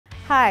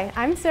Hi,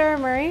 I'm Sarah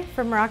Murray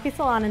from Meraki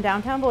Salon in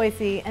downtown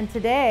Boise, and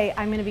today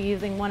I'm going to be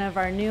using one of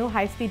our new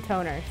high-speed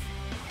toners.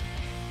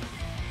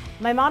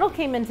 My model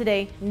came in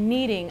today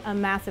needing a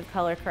massive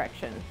color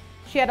correction.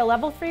 She had a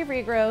level 3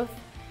 regrowth,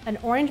 an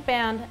orange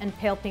band, and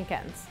pale pink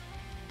ends.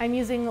 I'm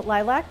using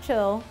Lilac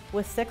Chill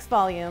with 6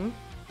 volume.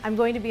 I'm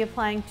going to be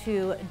applying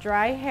to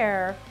dry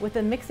hair with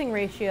a mixing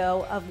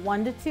ratio of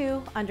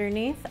 1:2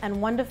 underneath and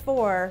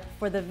 1:4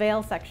 for the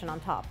veil section on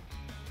top.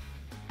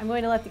 I'm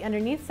going to let the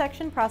underneath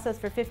section process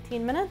for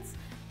 15 minutes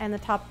and the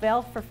top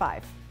veil for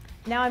 5.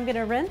 Now I'm going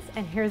to rinse,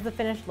 and here's the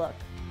finished look.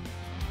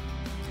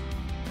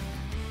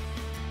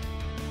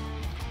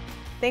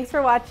 Thanks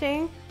for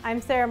watching. I'm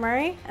Sarah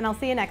Murray, and I'll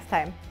see you next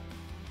time.